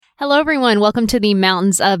Hello, everyone. Welcome to the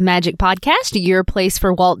Mountains of Magic podcast, your place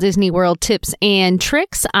for Walt Disney World tips and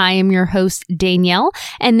tricks. I am your host, Danielle,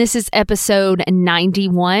 and this is episode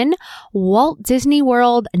 91, Walt Disney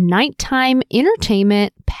World Nighttime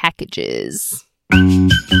Entertainment Packages.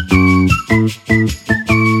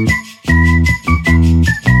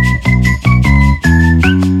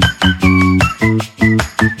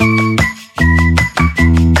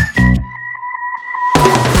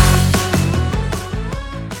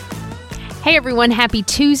 Hey everyone, happy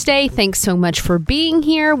Tuesday. Thanks so much for being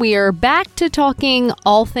here. We are back to talking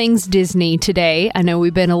all things Disney today. I know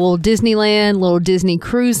we've been a little Disneyland, little Disney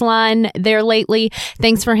Cruise Line there lately.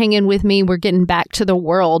 Thanks for hanging with me. We're getting back to the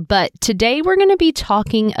world. But today we're going to be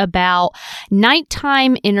talking about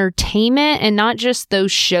nighttime entertainment and not just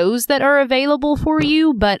those shows that are available for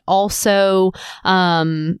you, but also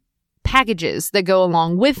packages that go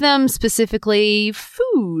along with them, specifically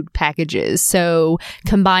food packages. So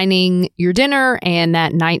combining your dinner and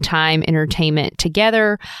that nighttime entertainment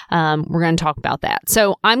together, we're going to talk about that.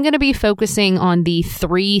 So I'm going to be focusing on the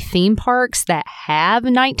 3 theme parks that have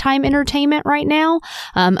nighttime entertainment right now.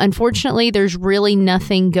 Unfortunately, there's really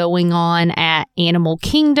nothing going on at Animal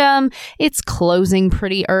Kingdom. It's closing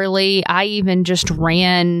pretty early. I even just did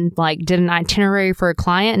an itinerary for a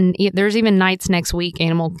client, and there's even nights next week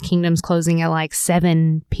Animal Kingdom's closing at like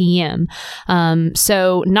 7 p.m.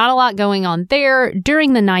 So not a lot going on there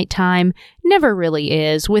during the nighttime. Never really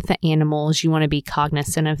is. With the animals, you want to be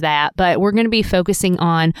cognizant of that. But we're going to be focusing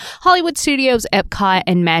on Hollywood Studios, Epcot,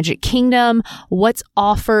 and Magic Kingdom, what's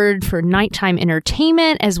offered for nighttime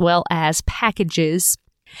entertainment, as well as packages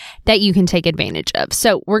that you can take advantage of.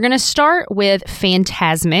 So we're going to start with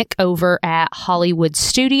Fantasmic over at Hollywood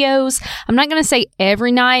Studios. I'm not going to say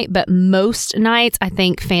every night, but most nights I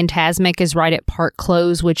think Fantasmic is right at park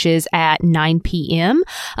close, which is at 9 p.m.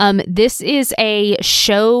 This is a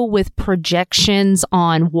show with projections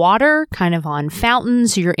on water, kind of on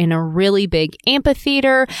fountains. You're in a really big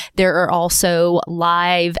amphitheater. There are also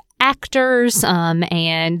live actors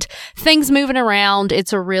and things moving around.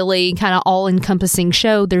 It's a really kind of all-encompassing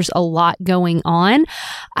show. There's a lot going on.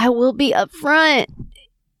 I will be upfront,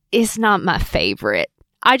 it's not my favorite.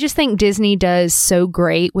 I just think Disney does so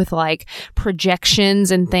great with like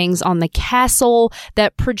projections and things on the castle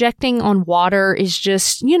that projecting on water is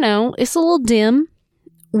just, it's a little dim,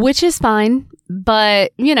 which is fine.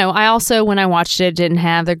 But, I also, when I watched it, didn't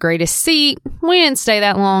have the greatest seat. We didn't stay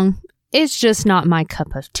that long. It's just not my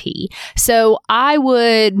cup of tea. So I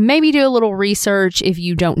would maybe do a little research if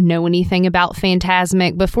you don't know anything about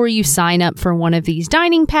Fantasmic before you sign up for one of these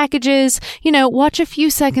dining packages. Watch a few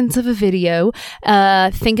seconds of a video.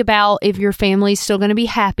 Think about if your family's still going to be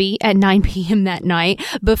happy at 9 p.m. that night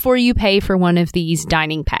before you pay for one of these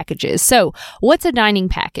dining packages. So what's a dining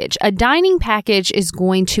package? A dining package is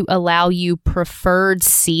going to allow you preferred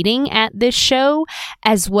seating at this show,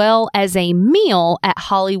 as well as a meal at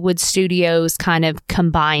Hollywood Studios kind of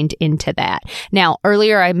combined into that. Now,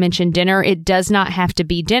 earlier I mentioned dinner. It does not have to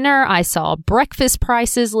be dinner. I saw breakfast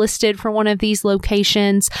prices listed for one of these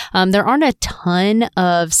locations. There aren't a ton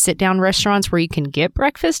of sit-down restaurants where you can get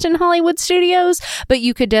breakfast in Hollywood Studios, but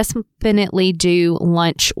you could definitely do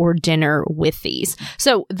lunch or dinner with these.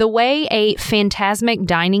 So the way a Fantasmic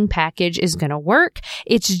dining package is going to work,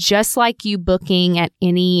 it's just like you booking at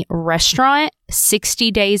any restaurant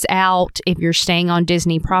 60 days out if you're staying on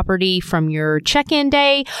Disney property from your check-in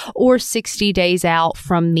day, or 60 days out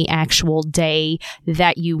from the actual day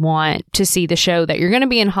that you want to see the show that you're going to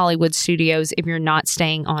be in Hollywood Studios if you're not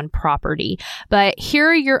staying on property. But here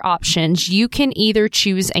are your options. You can either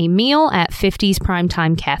choose a meal at 50's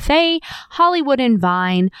Primetime Cafe, Hollywood and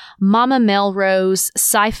Vine, Mama Melrose,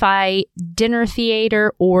 Sci-Fi Dinner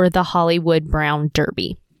Theater, or the Hollywood Brown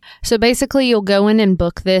Derby. So basically, you'll go in and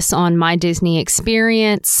book this on My Disney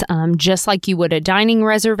Experience. Just like you would a dining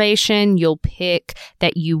reservation, you'll pick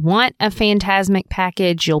that you want a Fantasmic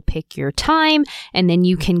package, you'll pick your time, and then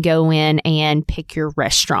you can go in and pick your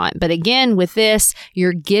restaurant. But again, with this,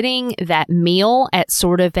 you're getting that meal at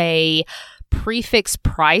sort of a prefix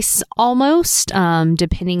price almost,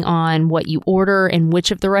 depending on what you order and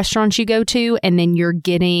which of the restaurants you go to. And then you're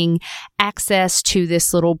getting access to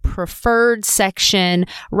this little preferred section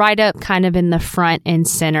right up kind of in the front and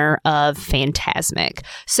center of Fantasmic.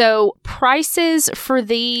 So prices for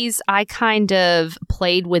these, I kind of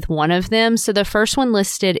played with one of them. So the first one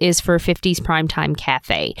listed is for 50's Primetime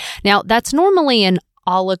Cafe. Now that's normally an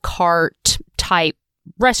a la carte type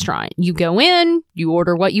restaurant. You go in, you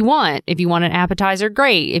order what you want. If you want an appetizer,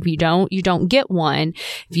 great. If you don't get one.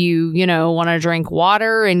 If you want to drink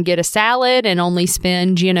water and get a salad and only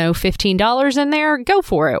spend, $15 in there, go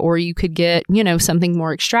for it. Or you could get, something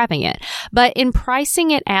more extravagant. But in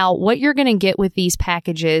pricing it out, what you're going to get with these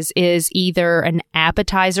packages is either an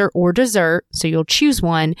appetizer or dessert. So you'll choose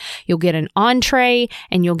one. You'll get an entree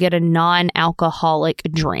and you'll get a non-alcoholic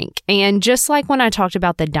drink. And just like when I talked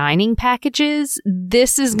about the dining packages,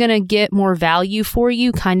 this is going to get more value for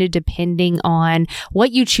you kind of depending on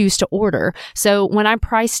what you choose to order. So when I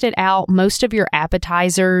priced it out, most of your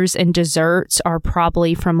appetizers and desserts are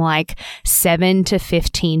probably from like $7 to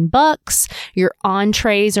 $15. Your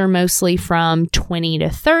entrees are mostly from $20 to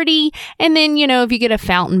 $30. And then, if you get a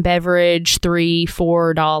fountain beverage, $3,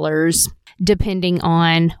 $4, depending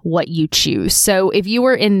on what you choose. So if you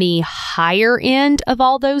were in the higher end of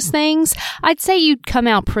all those things, I'd say you'd come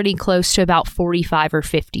out pretty close to about $45 or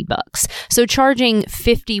 $50. So charging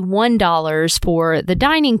 $51 for the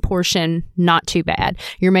dining portion, not too bad.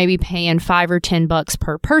 You're maybe paying $5 or $10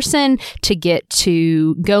 per person to get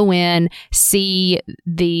to go in, see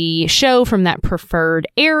the show from that preferred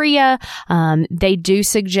area. They do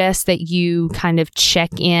suggest that you kind of check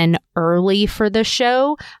in early for the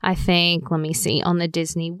show. I think, let me see, on the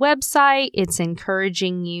Disney website, it's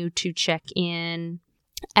encouraging you to check in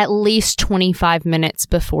at least 25 minutes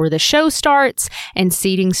before the show starts, and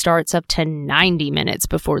seating starts up to 90 minutes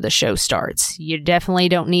before the show starts. You definitely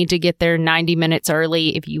don't need to get there 90 minutes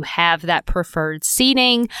early if you have that preferred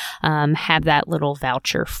seating, have that little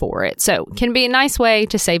voucher for it. So it can be a nice way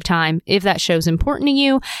to save time if that show's important to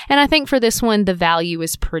you. And I think for this one, the value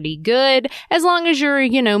is pretty good as long as you're,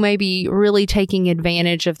 maybe really taking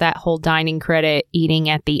advantage of that whole dining credit, eating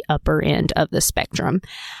at the upper end of the spectrum.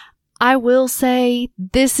 I will say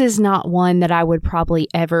this is not one that I would probably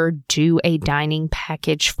ever do a dining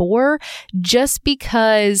package for, just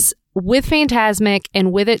because with Fantasmic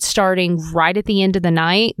and with it starting right at the end of the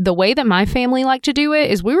night, the way that my family liked to do it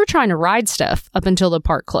is we were trying to ride stuff up until the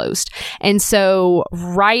park closed. And so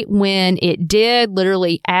right when it did,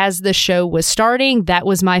 literally as the show was starting, that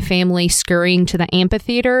was my family scurrying to the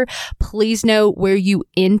amphitheater. Please note where you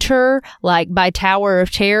enter, like by Tower of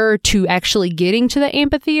Terror to actually getting to the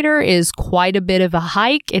amphitheater is quite a bit of a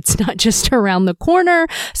hike. It's not just around the corner.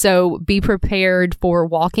 So be prepared for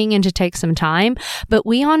walking and to take some time. But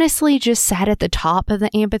we honestly just sat at the top of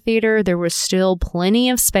the amphitheater. There was still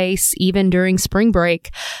plenty of space, even during spring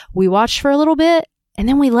break. We watched for a little bit and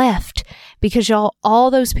then we left because y'all, all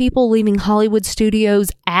those people leaving Hollywood Studios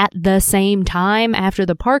at the same time after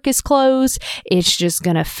the park is closed, it's just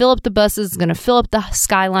going to fill up the buses, it's going to fill up the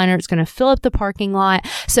Skyliner, it's going to fill up the parking lot.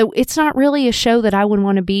 So it's not really a show that I would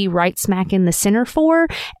want to be right smack in the center for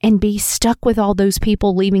and be stuck with all those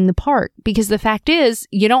people leaving the park, because the fact is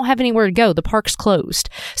you don't have anywhere to go. The park's closed.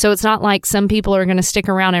 So it's not like some people are going to stick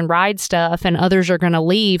around and ride stuff and others are going to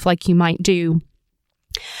leave like you might do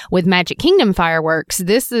with Magic Kingdom fireworks.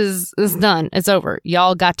 This is done. It's over.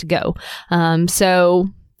 Y'all got to go. So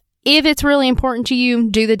if it's really important to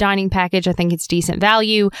you, do the dining package. I think it's decent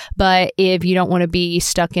value. But if you don't want to be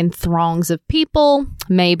stuck in throngs of people,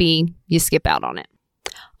 maybe you skip out on it.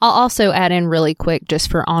 I'll also add in really quick, just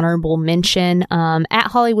for honorable mention, at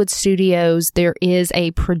Hollywood Studios, there is a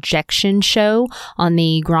projection show on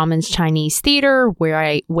the Grauman's Chinese Theater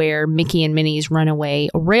where Mickey and Minnie's Runaway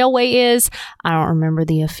Railway is. I don't remember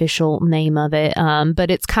the official name of it, but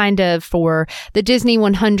it's kind of for the Disney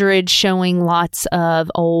 100, showing lots of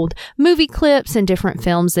old movie clips and different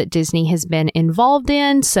films that Disney has been involved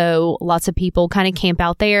in. So lots of people kind of camp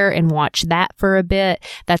out there and watch that for a bit.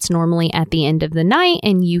 That's normally at the end of the night,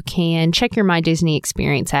 and you can check your My Disney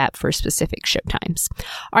Experience app for specific showtimes.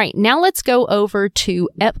 All right, now let's go over to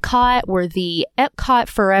Epcot, where the Epcot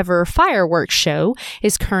Forever fireworks show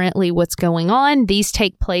is currently what's going on. These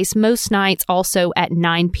take place most nights also at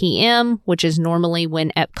 9 p.m., which is normally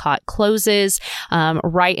when Epcot closes,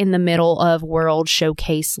 right in the middle of World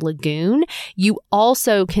Showcase Lagoon. You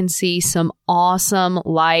also can see some awesome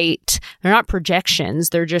light. They're not projections.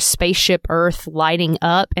 They're just Spaceship Earth lighting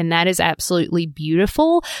up, and that is absolutely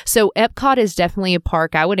beautiful. So Epcot is definitely a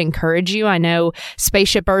park I would encourage you. I know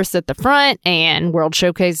Spaceship Earth's at the front and World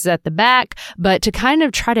Showcase is at the back, but to kind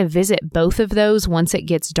of try to visit both of those once it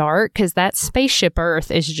gets dark, because that Spaceship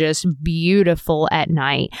Earth is just beautiful at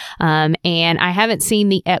night. And I haven't seen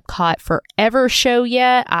the Epcot Forever show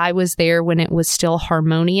yet. I was there when it was still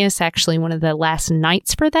Harmonious, actually one of the last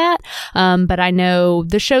nights for that. But I know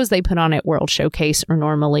the shows they put on at World Showcase are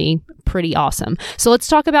normally pretty awesome. So let's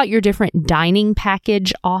talk about your different dining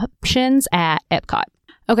package options at Epcot.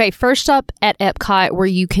 Okay, first up at Epcot, where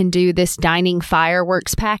you can do this dining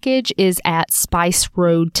fireworks package, is at Spice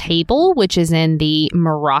Road Table, which is in the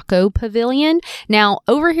Morocco Pavilion. Now,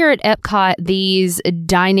 over here at Epcot, these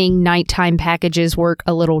dining nighttime packages work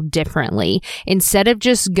a little differently. Instead of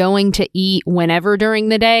just going to eat whenever during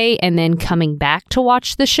the day and then coming back to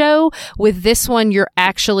watch the show, with this one, you're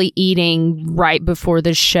actually eating right before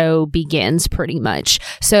the show begins, pretty much.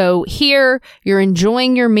 So here, you're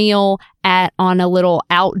enjoying your meal on a little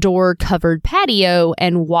outdoor covered patio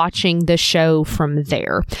and watching the show from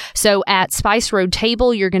there. So at Spice Road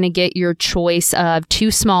Table, you're going to get your choice of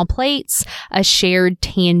 2 small plates, a shared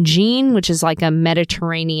tangine, which is like a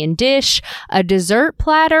Mediterranean dish, a dessert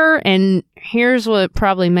platter, and here's what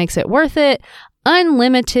probably makes it worth it: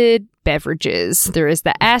 unlimited beverages. There is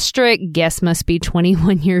the asterisk, guests must be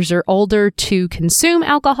 21 years or older to consume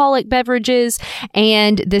alcoholic beverages,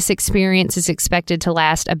 and this experience is expected to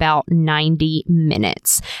last about 90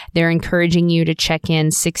 minutes. They're encouraging you to check in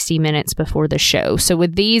 60 minutes before the show. So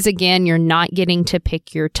with these, again, you're not getting to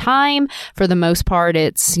pick your time. For the most part,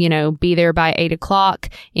 it's, be there by 8 o'clock,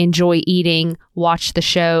 enjoy eating, watch the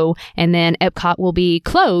show, and then Epcot will be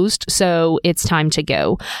closed, so it's time to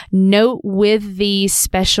go. Note with the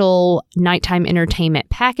special nighttime entertainment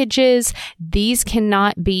packages, these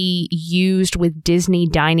cannot be used with Disney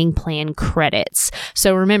Dining Plan credits.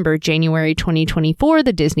 So remember, January 2024,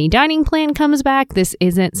 the Disney Dining Plan comes back. This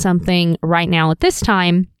isn't something right now at this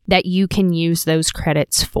time that you can use those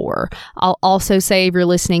credits for. I'll also say, if you're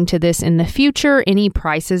listening to this in the future, any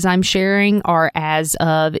prices I'm sharing are as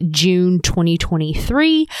of June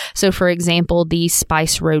 2023. So for example, the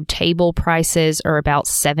Spice Road Table prices are about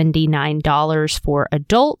 $79 for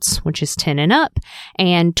adults, which is 10 and up,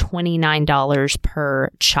 and $29 per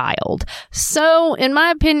child. So in my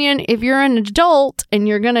opinion, if you're an adult and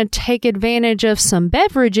you're going to take advantage of some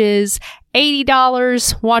beverages,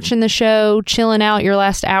 $80 watching the show, chilling out your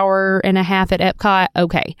last hour and a half at Epcot,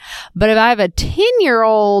 okay. But if I have a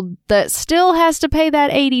 10-year-old that still has to pay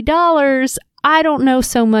that $80, I don't know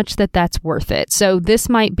so much that that's worth it. So this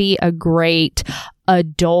might be a great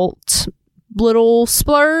adult little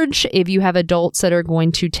splurge if you have adults that are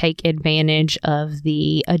going to take advantage of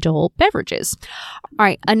the adult beverages. All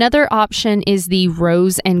right, another option is the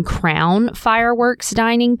Rose and Crown fireworks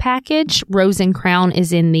dining package. Rose and Crown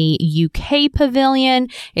is in the UK Pavilion.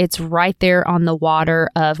 It's right there on the water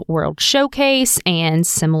of World Showcase, and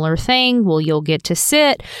similar thing. Well, you'll get to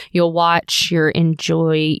sit, you'll watch,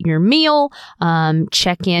 enjoy your meal.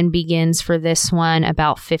 Check-in begins for this one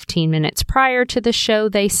about 15 minutes prior to the show,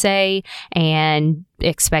 they say, and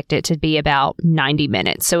expect it to be about 90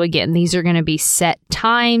 minutes. So again, these are going to be set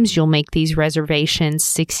times. You'll make these reservations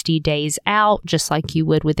 60 days out, just like you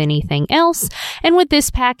would with anything else. And with this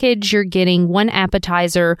package, you're getting 1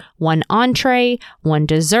 appetizer, 1 entree, 1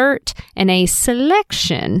 dessert, and a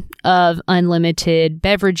selection of unlimited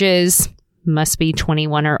beverages. Must be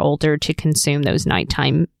 21 or older to consume those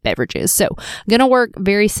nighttime beverages. So going to work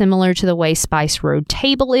very similar to the way Spice Road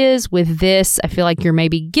Table is. With this, I feel like you're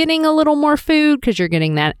maybe getting a little more food because you're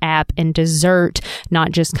getting that app and dessert, not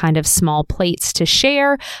just kind of small plates to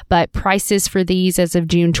share. But prices for these as of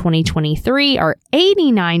June 2023 are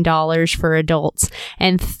 $89 for adults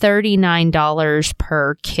and $39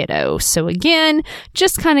 per kiddo. So again,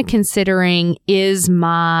 just kind of considering, is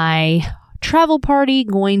my travel party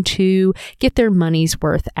going to get their money's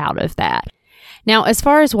worth out of that? Now, as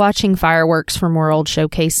far as watching fireworks from World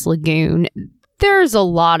Showcase Lagoon, there's a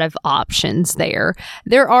lot of options there.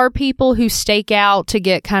 There are people who stake out to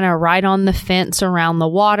get kind of right on the fence around the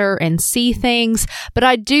water and see things, but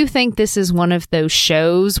I do think this is one of those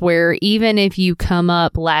shows where even if you come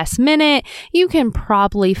up last minute, you can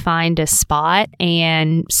probably find a spot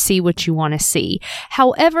and see what you want to see.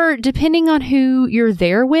 However, depending on who you're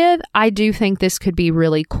there with, I do think this could be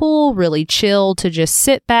really cool, really chill to just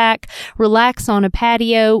sit back, relax on a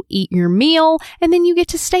patio, eat your meal, and then you get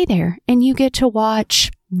to stay there and you get to watch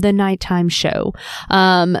the nighttime show.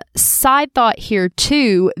 Side thought here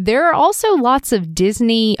too, there are also lots of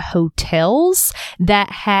Disney hotels that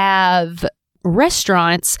have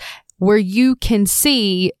restaurants where you can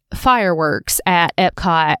see fireworks at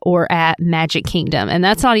Epcot or at Magic Kingdom. And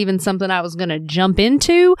that's not even something I was going to jump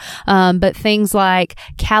into, but things like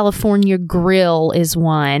California Grill is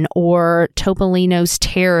one, or Topolino's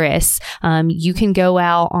Terrace. You can go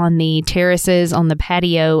out on the terraces on the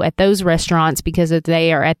patio at those restaurants because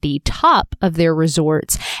they are at the top of their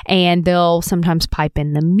resorts, and they'll sometimes pipe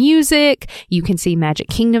in the music. You can see Magic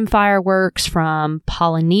Kingdom fireworks from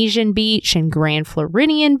Polynesian Beach and Grand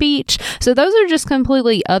Floridian Beach. So those are just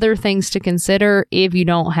completely other things to consider if you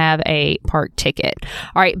don't have a park ticket.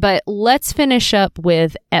 All right, but let's finish up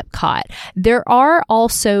with Epcot. There are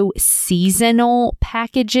also seasonal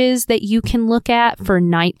packages that you can look at for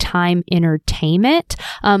nighttime entertainment.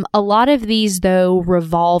 A lot of these, though,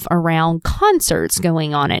 revolve around concerts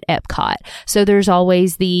going on at Epcot. So there's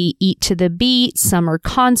always the Eat to the Beat summer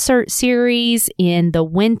concert series. In the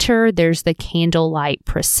winter, there's the Candlelight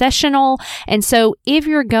Processional. And so if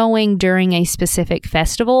you're going during a specific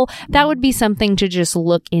festival, that would be something to just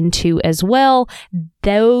look into as well.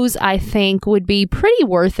 Those, I think, would be pretty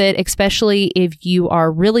worth it, especially if you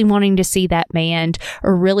are really wanting to see that band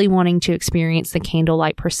or really wanting to experience the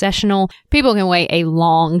Candlelight Processional. People can wait a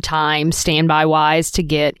long time standby-wise to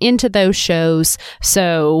get into those shows,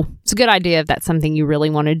 so it's a good idea if that's something you really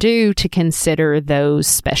want to do to consider those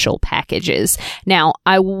special packages. Now,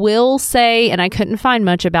 I will say, and I couldn't find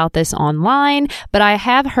much about this online, but I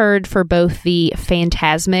have heard for both the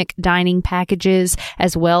Fantasmic dining packages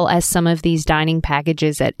as well as some of these dining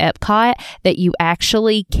packages at Epcot that you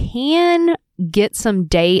actually can get some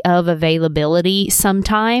day of availability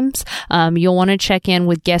sometimes. You'll want to check in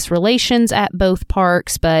with guest relations at both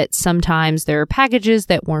parks, but sometimes there are packages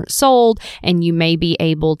that weren't sold and you may be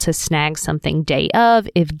able to snag something day of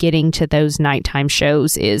if getting to those nighttime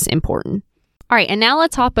shows is important. All right, and now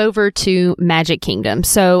let's hop over to Magic Kingdom.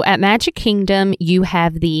 So at Magic Kingdom, you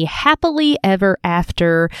have the Happily Ever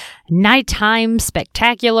After Nighttime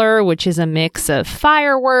Spectacular, which is a mix of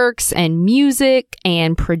fireworks and music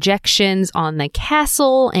and projections on the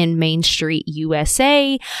castle and Main Street,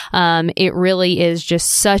 USA. It really is just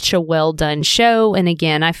such a well done show. And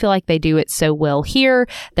again, I feel like they do it so well here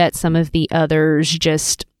that some of the others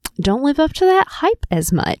just don't live up to that hype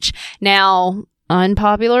as much. Now,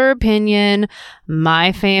 unpopular opinion,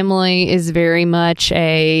 my family is very much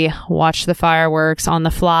a watch the fireworks on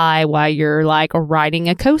the fly while you're like riding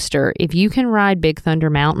a coaster. If you can ride Big Thunder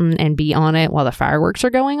Mountain and be on it while the fireworks are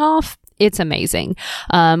going off, it's amazing.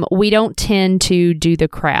 We don't tend to do the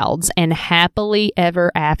crowds, and Happily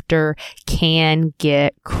Ever After can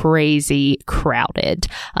get crazy crowded.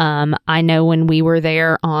 I know when we were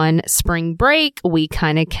there on spring break, we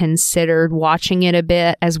kind of considered watching it a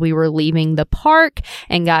bit as we were leaving the park.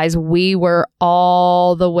 And guys, we were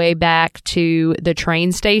all the way back to the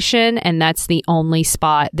train station, and that's the only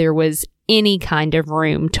spot there was any kind of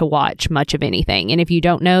room to watch much of anything. And if you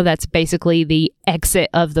don't know, that's basically the exit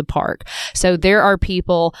of the park. So there are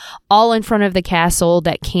people all in front of the castle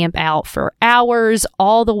that camp out for hours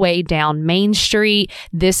all the way down Main Street.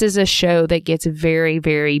 This is a show that gets very,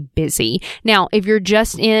 very busy. Now, if you're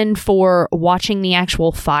just in for watching the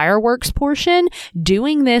actual fireworks portion,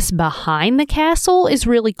 doing this behind the castle is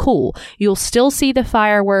really cool. You'll still see the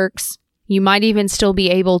fireworks. You might even still be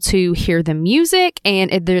able to hear the music, and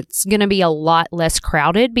it's going to be a lot less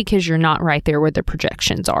crowded because you're not right there where the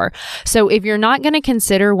projections are. So if you're not going to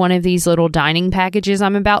consider one of these little dining packages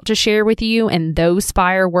I'm about to share with you, and those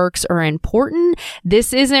fireworks are important,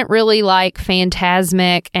 this isn't really like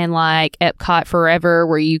Fantasmic and like Epcot Forever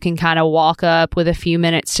where you can kind of walk up with a few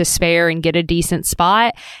minutes to spare and get a decent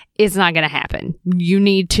spot. It's not going to happen. You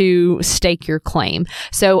need to stake your claim.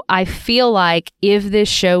 So I feel like if this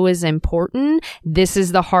show is important, this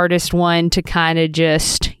is the hardest one to kind of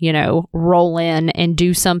just, roll in and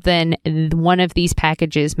do something. One of these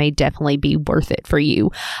packages may definitely be worth it for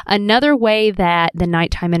you. Another way that the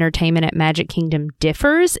nighttime entertainment at Magic Kingdom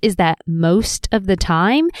differs is that most of the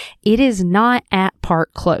time it is not at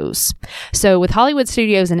park close. So with Hollywood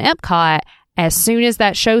Studios and Epcot, as soon as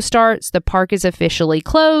that show starts, the park is officially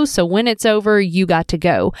closed, so when it's over, you got to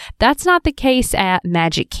go. That's not the case at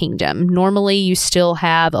Magic Kingdom. Normally, you still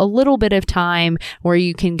have a little bit of time where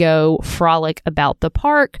you can go frolic about the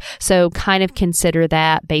park, so kind of consider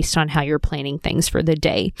that based on how you're planning things for the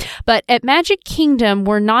day. But at Magic Kingdom,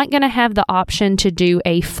 we're not going to have the option to do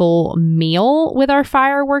a full meal with our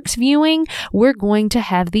fireworks viewing. We're going to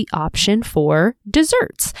have the option for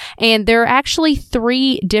desserts. And there are actually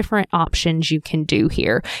 3 different options you can do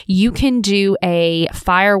here. You can do a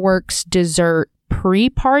fireworks dessert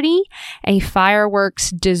pre-party, a fireworks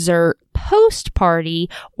dessert post-party,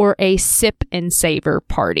 or a sip and savor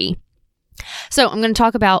party. So I'm going to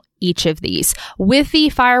talk about each of these. With the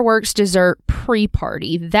fireworks dessert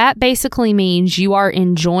pre-party, that basically means you are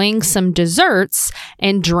enjoying some desserts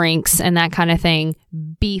and drinks and that kind of thing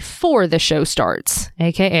before the show starts,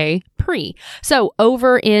 aka pre. So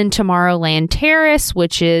over in Tomorrowland Terrace,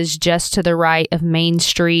 which is just to the right of Main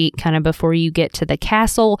Street, kind of before you get to the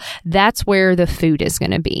castle, that's where the food is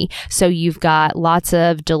going to be. So you've got lots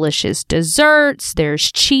of delicious desserts,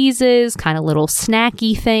 there's cheeses, kind of little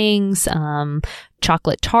snacky things,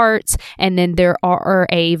 chocolate tarts, and then there are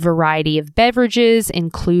a variety of beverages,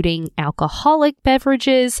 including alcoholic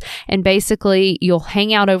beverages, and basically you'll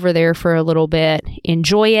hang out over there for a little bit,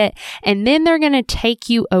 enjoy it, and then they're going to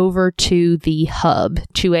take you over to the hub,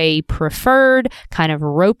 to a preferred kind of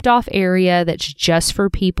roped off area that's just for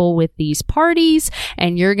people with these parties,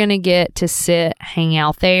 and you're going to get to sit, hang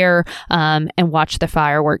out there, and watch the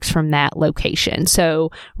fireworks from that location.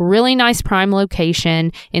 So really nice prime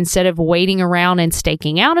location. Instead of waiting around and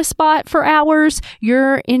staking out a spot for hours,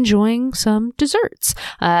 you're enjoying some desserts.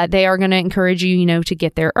 They are going to encourage you, to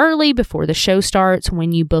get there early before the show starts.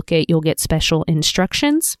 When you book it, you'll get special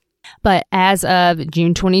instructions. But as of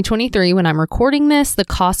June 2023, when I'm recording this, the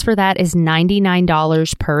cost for that is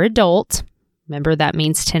 $99 per adult. Remember, that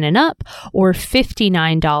means 10 and up, or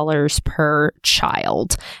 $59 per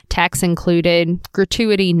child. Tax included,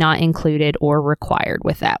 gratuity not included or required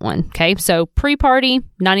with that one. Okay, so pre-party,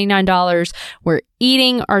 $99. We're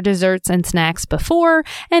eating our desserts and snacks before,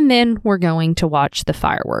 and then we're going to watch the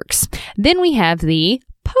fireworks. Then we have the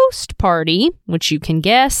post party, which you can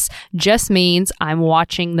guess just means I'm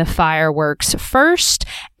watching the fireworks first,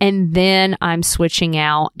 and then I'm switching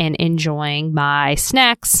out and enjoying my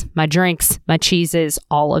snacks, my drinks, my cheeses,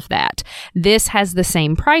 all of that. This has the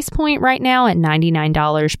same price point right now at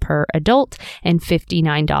 $99 per adult and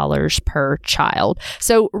 $59 per child.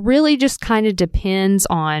 So really just kind of depends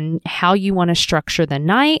on how you want to structure the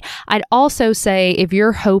night. I'd also say if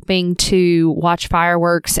you're hoping to watch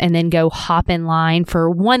fireworks and then go hop in line for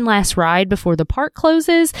one last ride before the park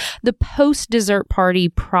closes, the post dessert party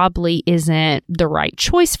probably isn't the right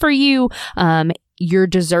choice for you. Your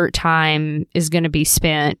dessert time is going to be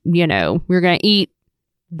spent, you're going to eat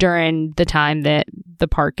during the time that the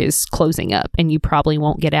park is closing up, and you probably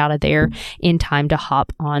won't get out of there in time to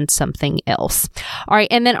hop on something else. All right,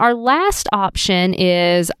 and then our last option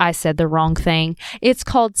is, I said the wrong thing. It's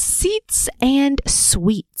called Seats and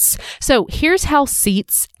Suites. So here's how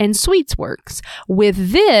Seats and Suites works.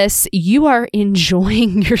 With this, you are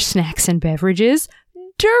enjoying your snacks and beverages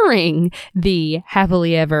during the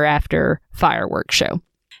Happily Ever After fireworks show.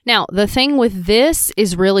 Now, the thing with this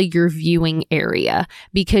is really your viewing area,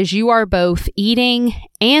 because you are both eating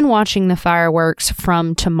and watching the fireworks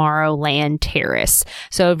from Tomorrowland Terrace.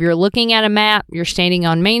 So if you're looking at a map, you're standing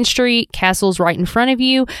on Main Street, castle's right in front of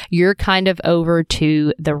you, you're kind of over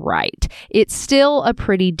to the right. It's still a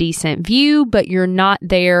pretty decent view, but you're not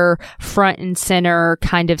there front and center,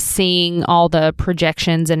 kind of seeing all the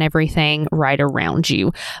projections and everything right around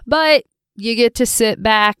you. But you get to sit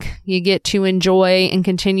back, you get to enjoy and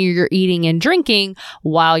continue your eating and drinking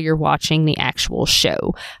while you're watching the actual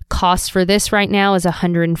show. Cost for this right now is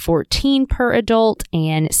 $114 per adult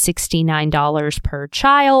and $69 per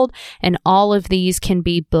child. And all of these can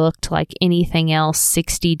be booked like anything else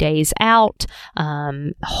 60 days out,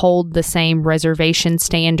 hold the same reservation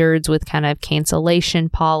standards with kind of cancellation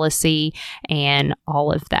policy and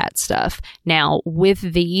all of that stuff. Now,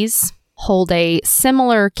 with these, hold a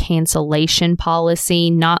similar cancellation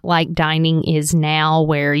policy, not like dining is now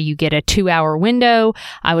where you get a 2-hour window.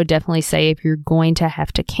 I would definitely say if you're going to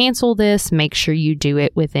have to cancel this, make sure you do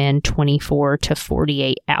it within 24 to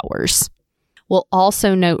 48 hours. We'll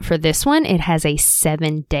also note for this one, it has a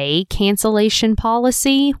 7-day cancellation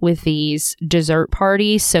policy with these dessert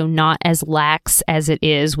parties, so not as lax as it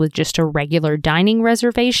is with just a regular dining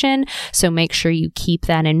reservation. So make sure you keep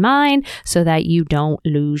that in mind so that you don't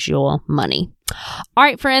lose your money. All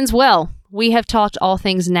right, friends. Well, we have talked all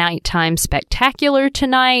things Nighttime Spectacular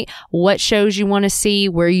tonight, what shows you want to see,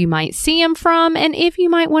 where you might see them from, and if you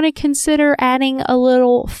might want to consider adding a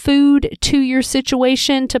little food to your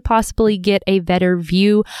situation to possibly get a better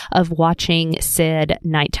view of watching said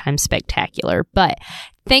Nighttime Spectacular. But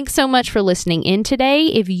thanks so much for listening in today.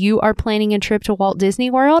 If you are planning a trip to Walt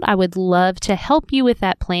Disney World, I would love to help you with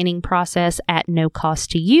that planning process at no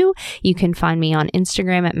cost to you. You can find me on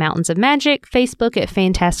Instagram at Mountains of Magic, Facebook at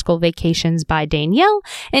Fantastical Vacations by Danielle,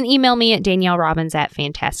 and email me at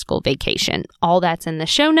daniellerobbins@fantasticalvacation. All that's in the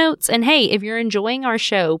show notes. And hey, if you're enjoying our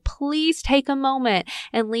show, please take a moment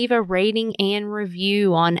and leave a rating and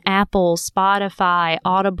review on Apple, Spotify,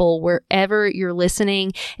 Audible, wherever you're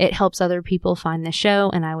listening. It helps other people find the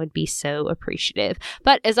show, and I would be so appreciative.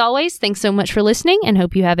 But as always, thanks so much for listening and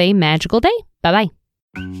hope you have a magical day. Bye-bye.